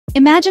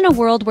Imagine a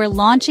world where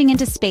launching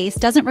into space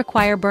doesn't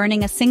require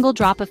burning a single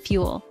drop of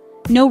fuel.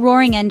 No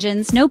roaring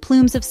engines, no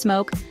plumes of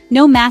smoke,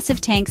 no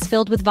massive tanks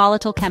filled with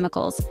volatile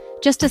chemicals.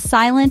 Just a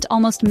silent,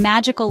 almost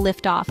magical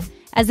liftoff,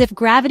 as if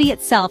gravity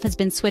itself has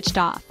been switched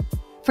off.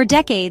 For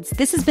decades,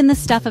 this has been the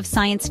stuff of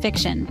science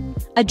fiction,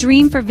 a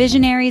dream for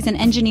visionaries and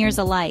engineers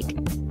alike.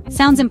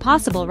 Sounds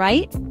impossible,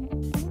 right?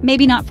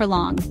 Maybe not for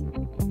long.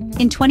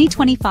 In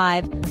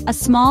 2025, a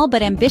small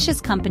but ambitious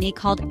company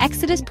called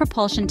Exodus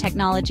Propulsion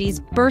Technologies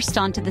burst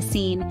onto the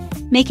scene,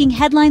 making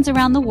headlines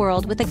around the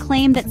world with a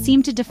claim that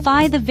seemed to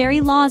defy the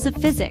very laws of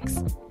physics.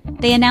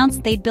 They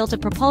announced they'd built a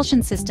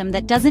propulsion system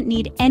that doesn't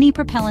need any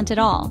propellant at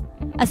all,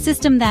 a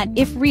system that,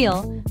 if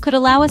real, could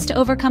allow us to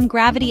overcome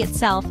gravity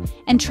itself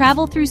and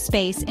travel through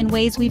space in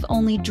ways we've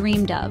only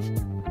dreamed of.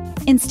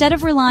 Instead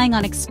of relying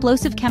on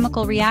explosive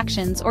chemical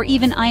reactions or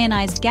even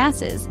ionized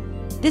gases,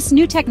 this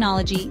new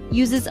technology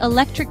uses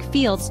electric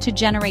fields to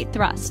generate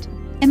thrust.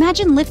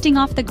 Imagine lifting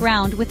off the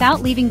ground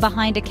without leaving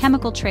behind a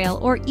chemical trail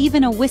or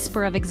even a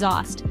whisper of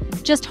exhaust,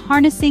 just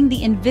harnessing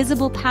the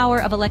invisible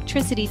power of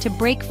electricity to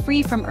break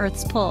free from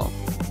Earth's pull.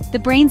 The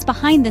brains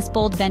behind this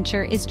bold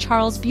venture is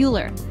Charles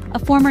Buhler, a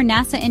former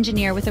NASA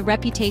engineer with a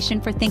reputation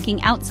for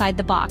thinking outside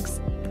the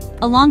box.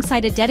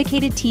 Alongside a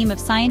dedicated team of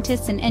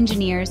scientists and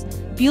engineers,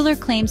 Buhler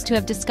claims to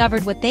have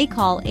discovered what they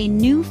call a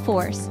new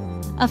force,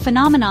 a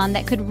phenomenon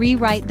that could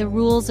rewrite the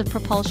rules of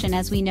propulsion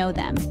as we know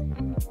them.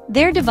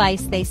 Their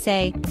device, they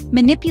say,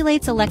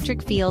 manipulates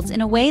electric fields in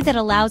a way that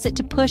allows it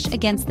to push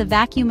against the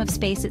vacuum of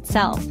space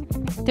itself.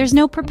 There's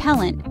no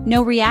propellant,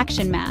 no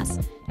reaction mass,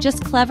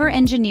 just clever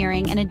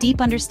engineering and a deep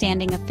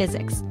understanding of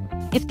physics.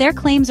 If their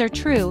claims are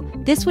true,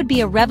 this would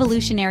be a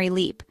revolutionary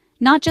leap,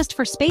 not just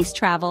for space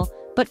travel,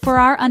 but for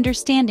our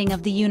understanding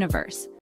of the universe.